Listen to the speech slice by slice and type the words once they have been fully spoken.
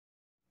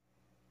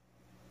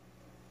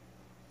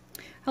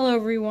Hello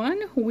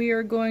everyone, we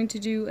are going to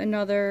do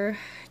another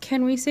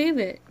Can We Save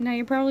It? Now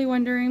you're probably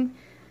wondering,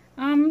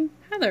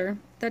 Heather,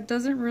 that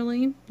doesn't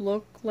really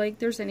look like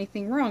there's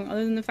anything wrong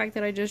other than the fact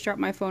that I just dropped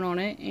my phone on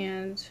it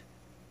and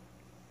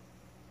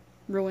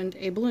ruined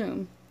a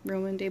bloom.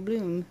 Ruined a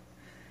bloom.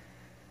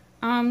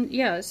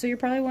 Yeah, so you're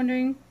probably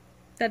wondering,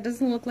 that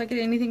doesn't look like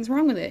anything's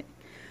wrong with it.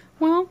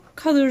 Well,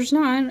 color's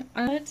not,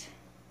 but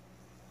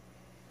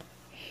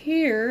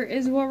here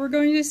is what we're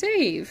going to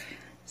save.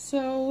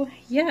 So,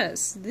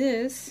 yes,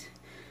 this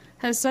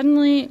has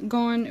suddenly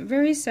gone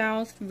very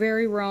south,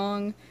 very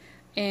wrong,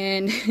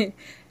 and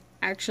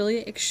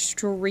actually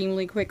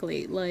extremely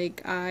quickly.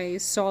 Like, I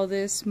saw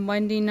this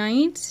Monday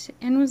night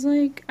and was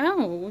like,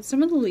 oh,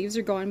 some of the leaves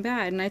are going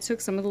bad, and I took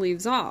some of the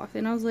leaves off,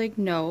 and I was like,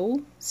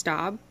 no,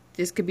 stop,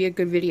 this could be a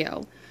good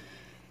video.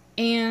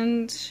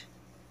 And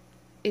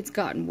it's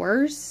gotten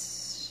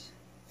worse.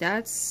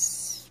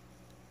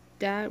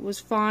 That was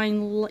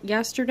fine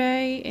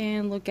yesterday,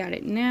 and look at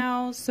it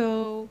now.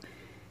 So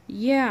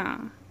yeah,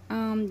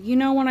 you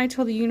know, when I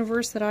told the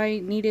universe that I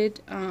needed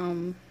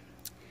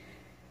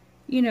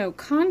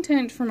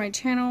content for my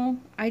channel,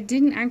 I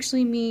didn't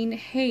actually mean,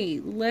 hey,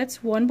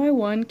 let's one by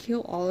one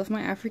kill all of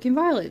my African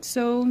violets.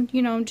 So,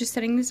 you know, I'm just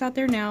setting this out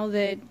there now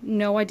that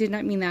no, I did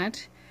not mean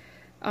that.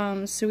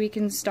 So we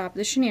can stop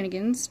the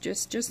shenanigans,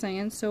 just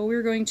saying. So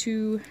we're going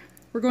to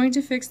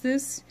fix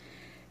this.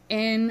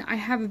 And I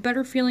have a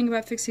better feeling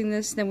about fixing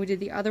this than we did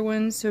the other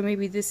ones, so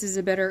maybe this is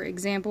a better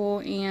example,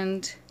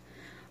 and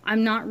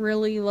I'm not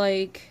really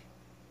like,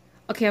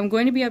 okay, I'm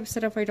going to be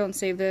upset if I don't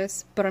save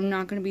this, but I'm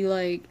not going to be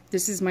like,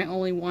 this is my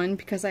only one,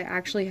 because I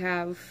actually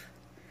have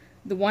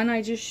the one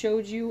I just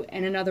showed you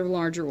and another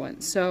larger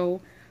one, so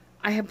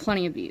I have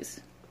plenty of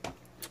these.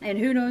 And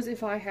who knows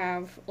if I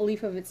have a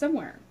leaf of it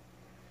somewhere.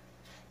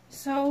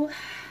 So,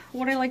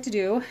 what I like to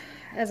do,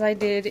 as I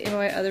did in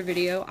my other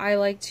video, I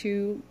like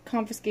to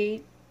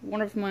confiscate one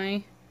of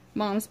my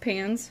mom's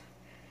pans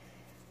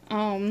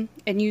and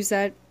use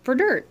that for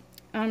dirt.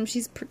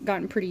 She's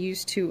gotten pretty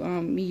used to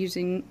me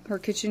using her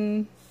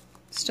kitchen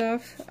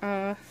stuff.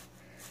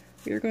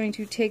 We're going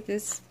to take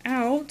this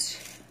out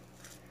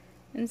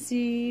and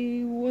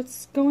see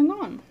what's going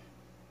on,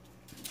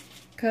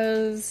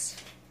 because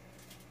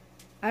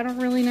I don't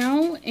really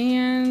know,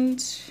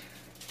 and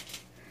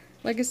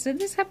like I said,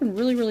 this happened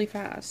really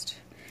fast.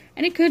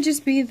 And it could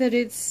just be that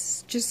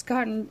it's just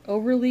gotten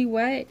overly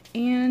wet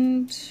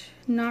and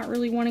not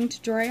really wanting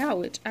to dry out,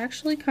 which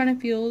actually kind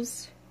of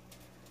feels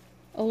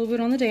a little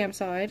bit on the damp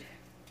side.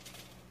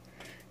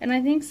 And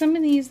I think some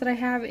of these that I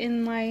have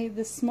in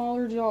the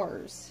smaller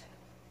jars,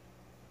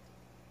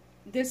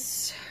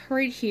 this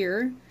right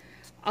here,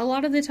 a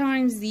lot of the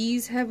times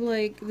these have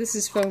this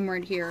is foam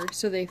right here,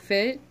 so they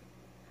fit.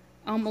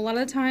 A lot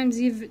of the times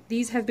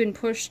these have been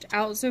pushed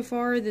out so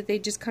far that they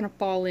just kind of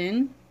fall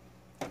in.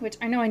 Which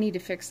I know I need to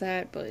fix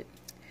that, but,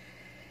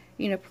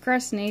 you know,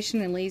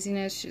 procrastination and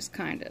laziness just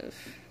kind of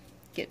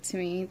get to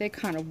me. They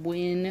kind of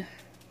win.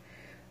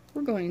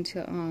 We're going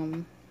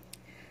to,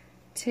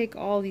 take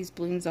all these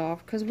blooms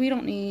off, because we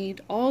don't need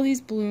all these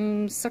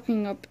blooms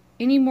sucking up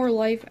any more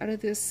life out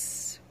of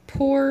this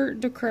poor,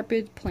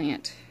 decrepit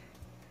plant.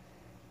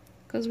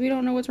 Because we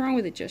don't know what's wrong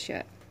with it just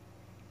yet.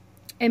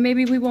 And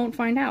maybe we won't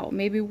find out.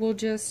 Maybe we'll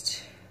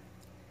just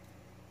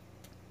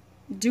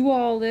do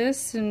all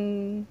this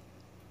and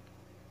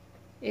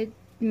it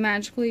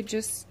magically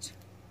just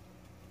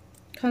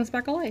comes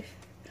back alive.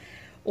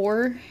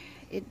 Or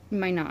it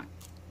might not.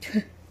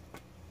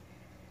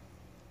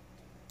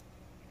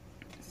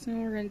 So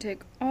we're going to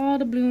take all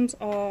the blooms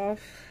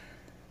off.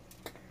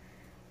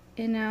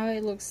 And now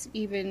it looks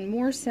even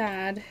more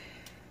sad.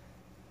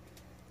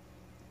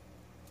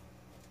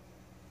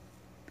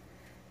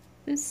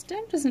 This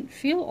stem doesn't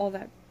feel all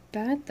that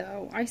bad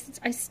though. I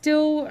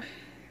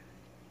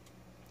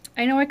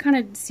know I kind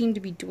of seem to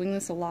be doing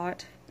this a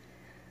lot.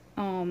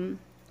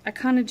 I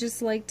kind of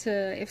just like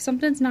to, if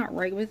something's not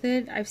right with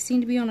it, I've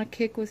seemed to be on a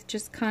kick with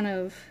just kind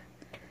of,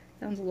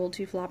 that one's a little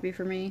too floppy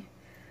for me,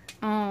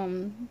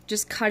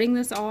 just cutting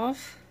this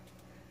off.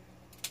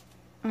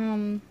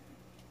 It's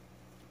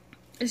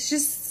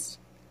just,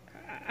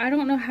 I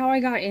don't know how I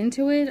got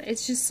into it.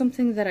 It's just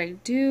something that I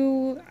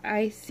do.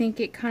 I think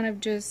it kind of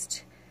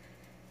just,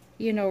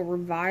 you know,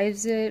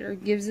 revives it or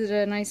gives it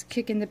a nice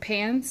kick in the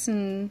pants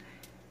and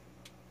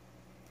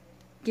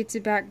gets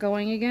it back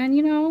going again,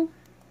 you know?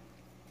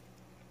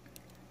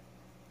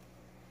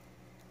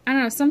 I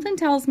don't know, something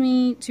tells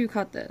me to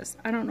cut this.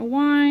 I don't know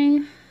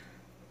why.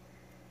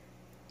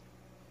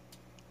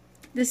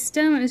 The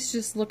stem is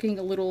just looking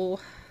a little,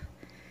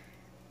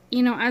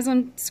 you know, as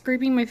I'm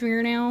scraping my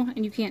fingernail,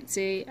 and you can't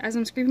see, as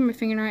I'm scraping my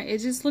fingernail, it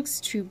just looks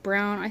too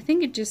brown. I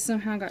think it just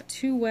somehow got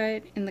too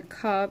wet in the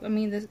cup. I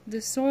mean,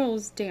 the soil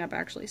is damp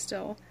actually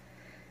still.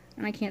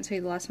 And I can't tell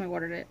you the last time I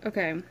watered it.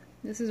 Okay,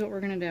 this is what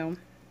we're gonna do.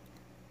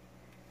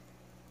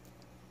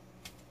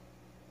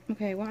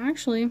 Okay, well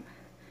actually,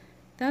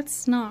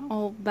 that's not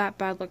all that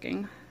bad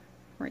looking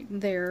right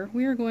there.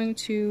 We are going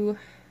to,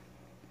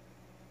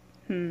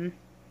 we're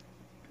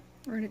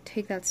going to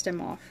take that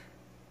stem off.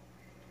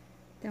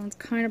 That one's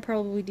kind of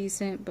probably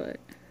decent, but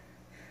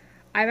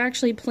I've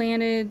actually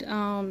planted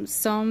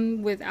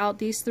some without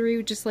these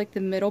three, just like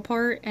the middle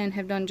part, and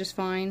have done just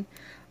fine.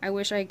 I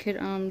wish I could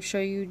show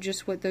you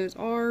just what those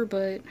are,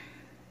 but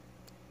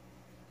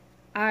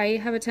I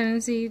have a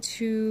tendency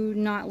to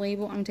not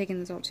label. I'm taking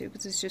this out too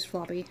because it's just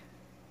floppy.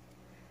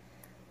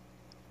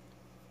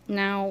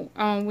 Now,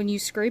 when you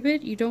scrape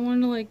it, you don't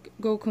want to like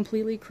go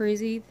completely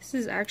crazy. This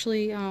is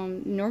actually,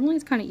 normally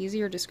it's kind of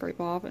easier to scrape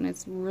off, and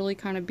it's really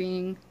kind of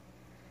being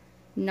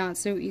not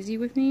so easy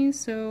with me,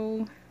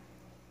 so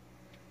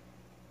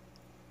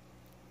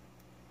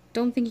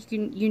don't think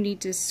you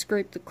need to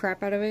scrape the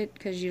crap out of it,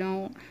 because you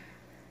don't.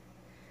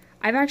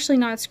 I've actually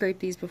not scraped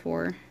these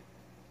before.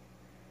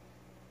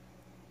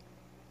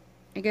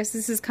 I guess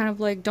this is kind of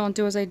like, don't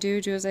do as I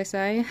do, do as I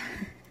say.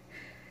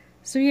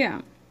 So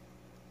yeah.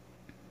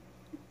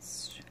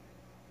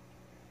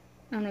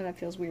 I don't know, that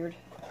feels weird.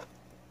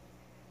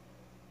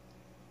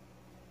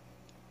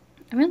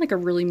 I'm in like a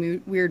really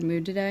weird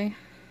mood today.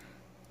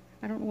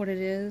 I don't know what it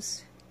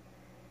is.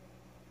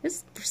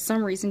 This, for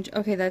some reason,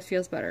 okay, that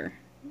feels better.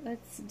 That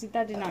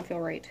did not feel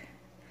right.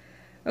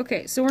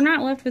 Okay, so we're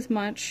not left with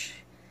much.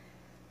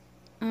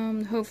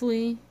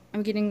 Hopefully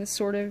I'm getting this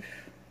sort of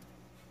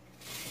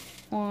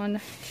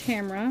on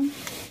camera. I'm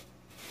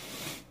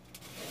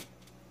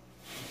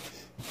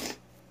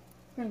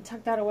gonna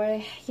tuck that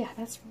away. Yeah,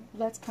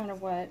 that's kind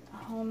of wet.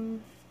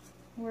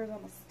 Where's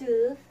all my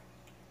stuff?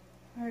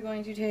 We're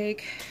going to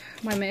take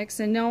my mix,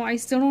 and no, I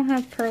still don't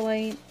have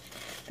perlite.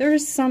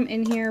 There's some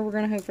in here. We're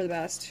gonna hope for the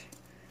best.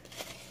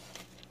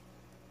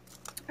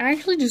 I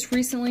actually just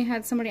recently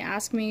had somebody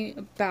ask me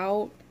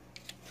about,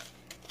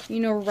 you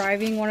know,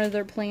 reviving one of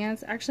their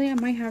plants. Actually, I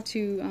might have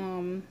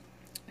to,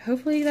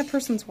 hopefully that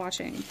person's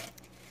watching,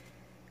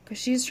 because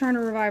she's trying to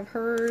revive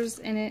hers,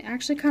 and it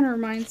actually kind of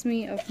reminds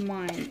me of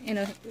mine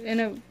in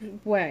a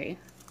way.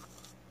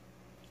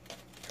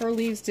 Her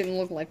leaves didn't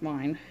look like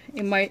mine.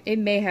 It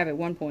may have at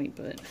one point,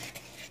 but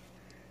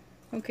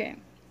okay.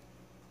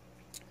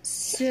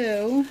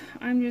 So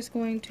I'm just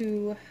going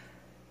to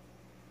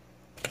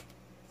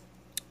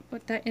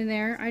put that in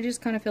there. I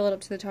just kind of fill it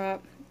up to the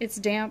top. It's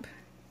damp.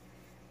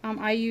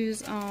 I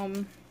use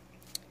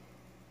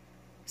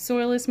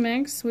soilless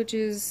mix, which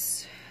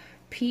is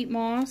peat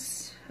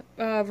moss,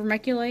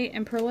 vermiculite,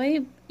 and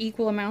perlite,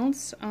 equal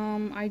amounts.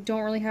 I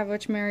don't really have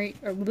much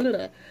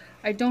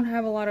I don't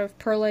have a lot of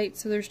perlite,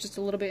 so there's just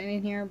a little bit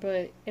in here,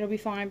 but it'll be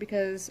fine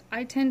because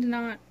I tend to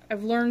not.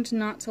 I've learned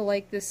not to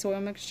like this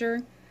soil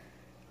mixture.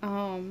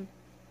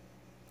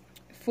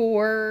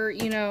 For,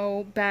 you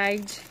know,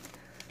 bagged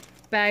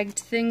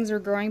things are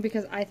growing,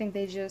 because I think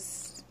they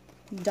just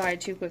die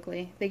too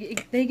quickly.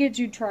 They get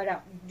too dried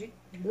out.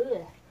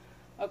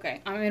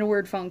 Okay, I'm in a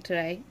weird funk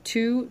today.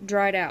 Too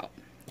dried out.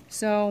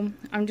 So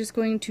I'm just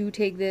going to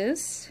take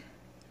this,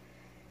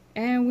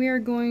 and we are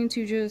going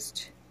to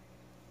just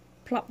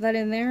plop that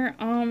in there.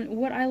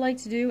 What I like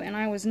to do, and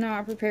I was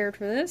not prepared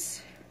for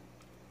this,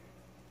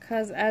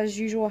 because as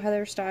usual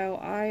Heather style,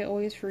 I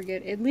always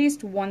forget at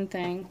least one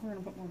thing. We're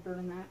gonna put more dirt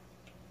on that,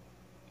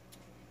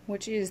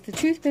 which is the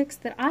toothpicks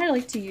that I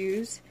like to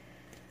use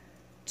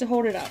to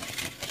hold it up.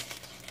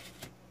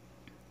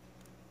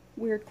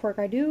 Weird quirk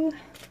I do,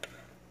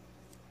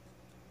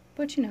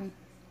 but you know,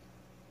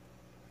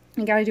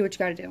 you gotta do what you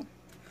gotta do.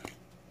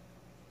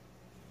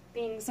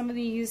 Being some of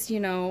these, you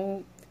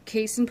know,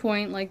 case in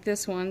point, like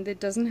this one that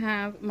doesn't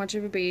have much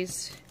of a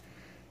base,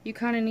 you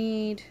kind of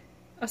need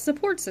a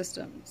support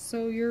system.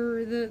 So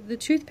the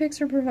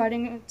toothpicks are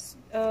providing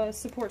a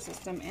support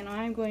system, and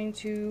I'm going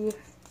to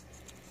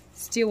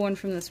steal one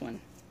from this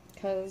one,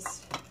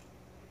 because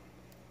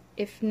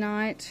if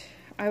not,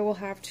 I will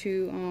have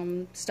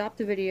to stop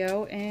the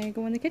video and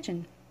go in the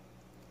kitchen.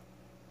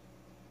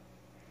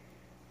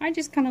 I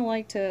just kind of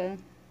like to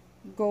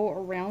go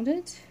around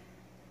it.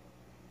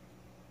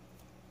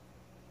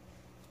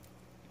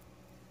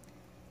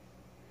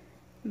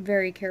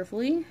 Very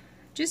carefully,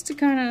 just to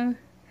kind of,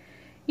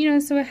 you know,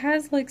 so it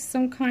has like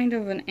some kind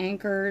of an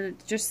anchor,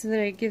 just so that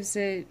it gives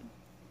it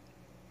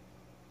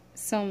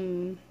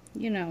some,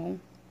 you know,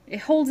 it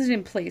holds it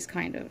in place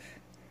kind of,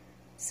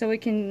 so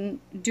it can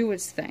do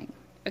its thing.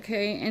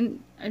 Okay,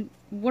 and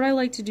what I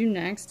like to do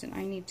next, and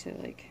I need to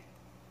like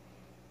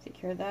take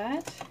care of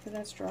that because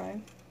that's dry,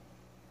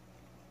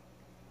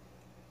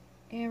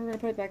 and we're gonna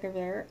put it back over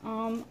there.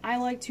 I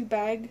like to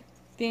bag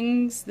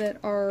things that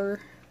are,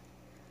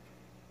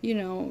 you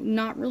know,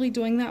 not really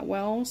doing that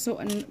well. So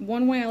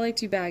one way I like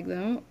to bag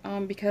them,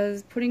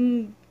 because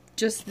putting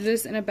just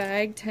this in a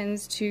bag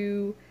tends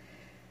to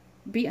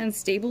be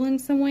unstable in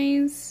some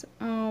ways.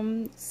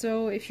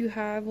 So if you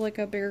have like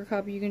a bigger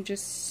cup, you can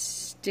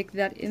just stick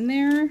that in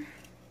there,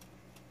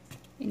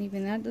 and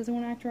even that doesn't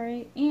want to act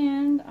right.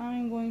 And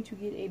I'm going to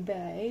get a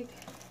bag,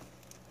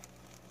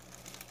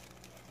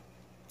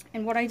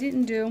 and what I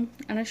didn't do,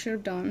 and I should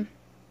have done,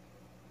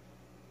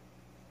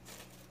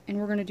 and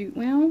we're gonna do,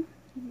 well,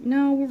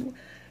 no,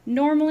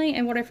 normally,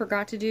 and what I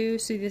forgot to do,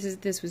 so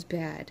this was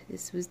bad.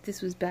 This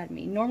was bad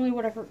me. Normally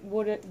what I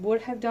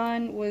would have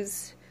done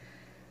was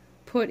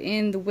put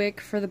in the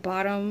wick for the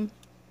bottom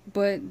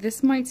but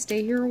this might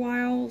stay here a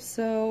while,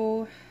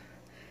 so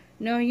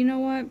no, you know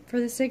what? For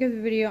the sake of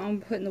the video,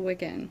 I'm putting the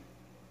wick in.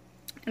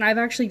 And I've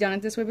actually done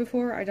it this way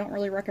before. I don't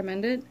really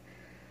recommend it.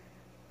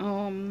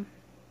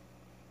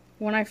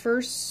 When I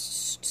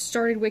first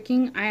started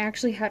wicking, I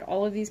actually had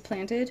all of these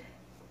planted.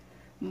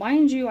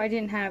 Mind you, I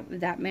didn't have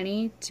that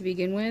many to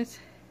begin with.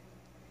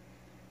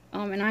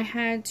 And I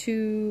had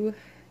to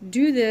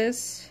do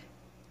this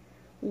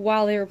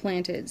while they were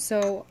planted.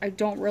 So I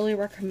don't really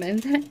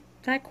recommend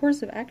that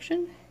course of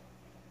action.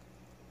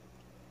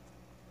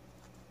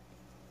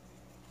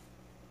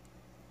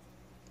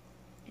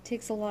 It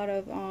takes a lot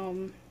of,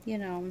 you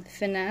know,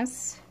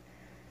 finesse.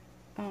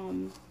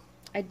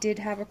 I did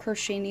have a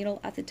crochet needle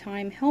at the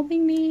time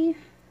helping me.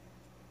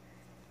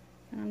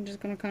 And I'm just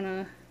gonna kind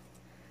of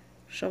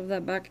shove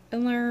that back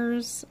in there.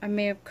 I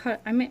may have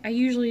cut, I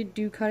usually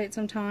do cut it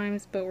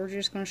sometimes, but we're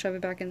just gonna shove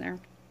it back in there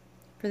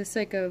for the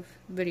sake of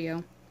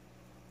video.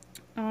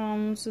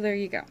 So there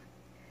you go.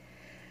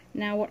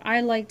 Now what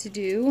I like to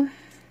do,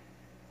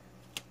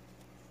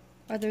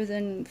 other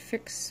than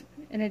fix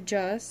and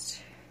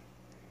adjust,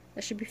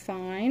 that should be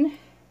fine,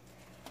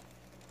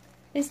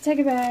 is take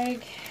a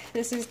bag.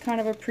 This is kind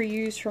of a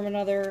pre-use from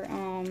another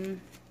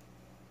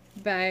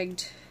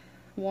bagged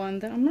one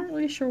that I'm not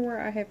really sure where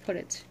I have put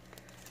it.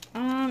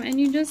 And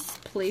you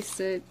just place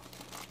it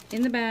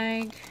in the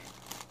bag.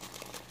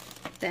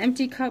 The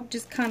empty cup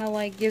just kind of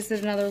like gives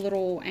it another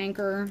little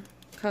anchor,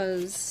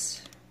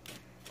 because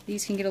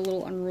these can get a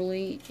little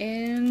unruly,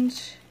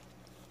 and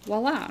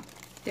voila,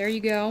 there you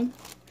go.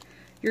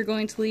 You're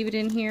going to leave it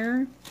in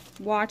here,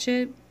 watch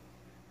it,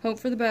 hope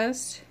for the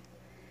best,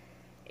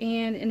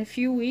 and in a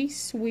few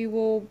weeks we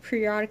will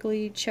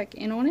periodically check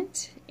in on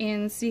it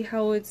and see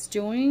how it's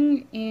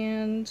doing,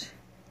 and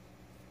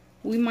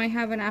we might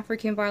have an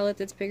African violet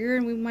that's bigger,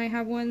 and we might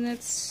have one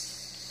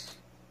that's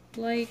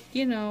like,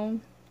 you know,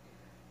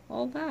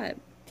 all that.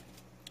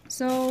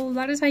 So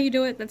that is how you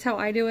do it. That's how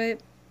I do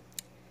it.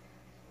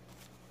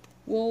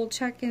 We'll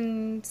check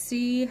and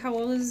see how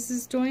well this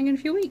is doing in a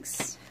few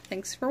weeks.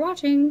 Thanks for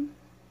watching.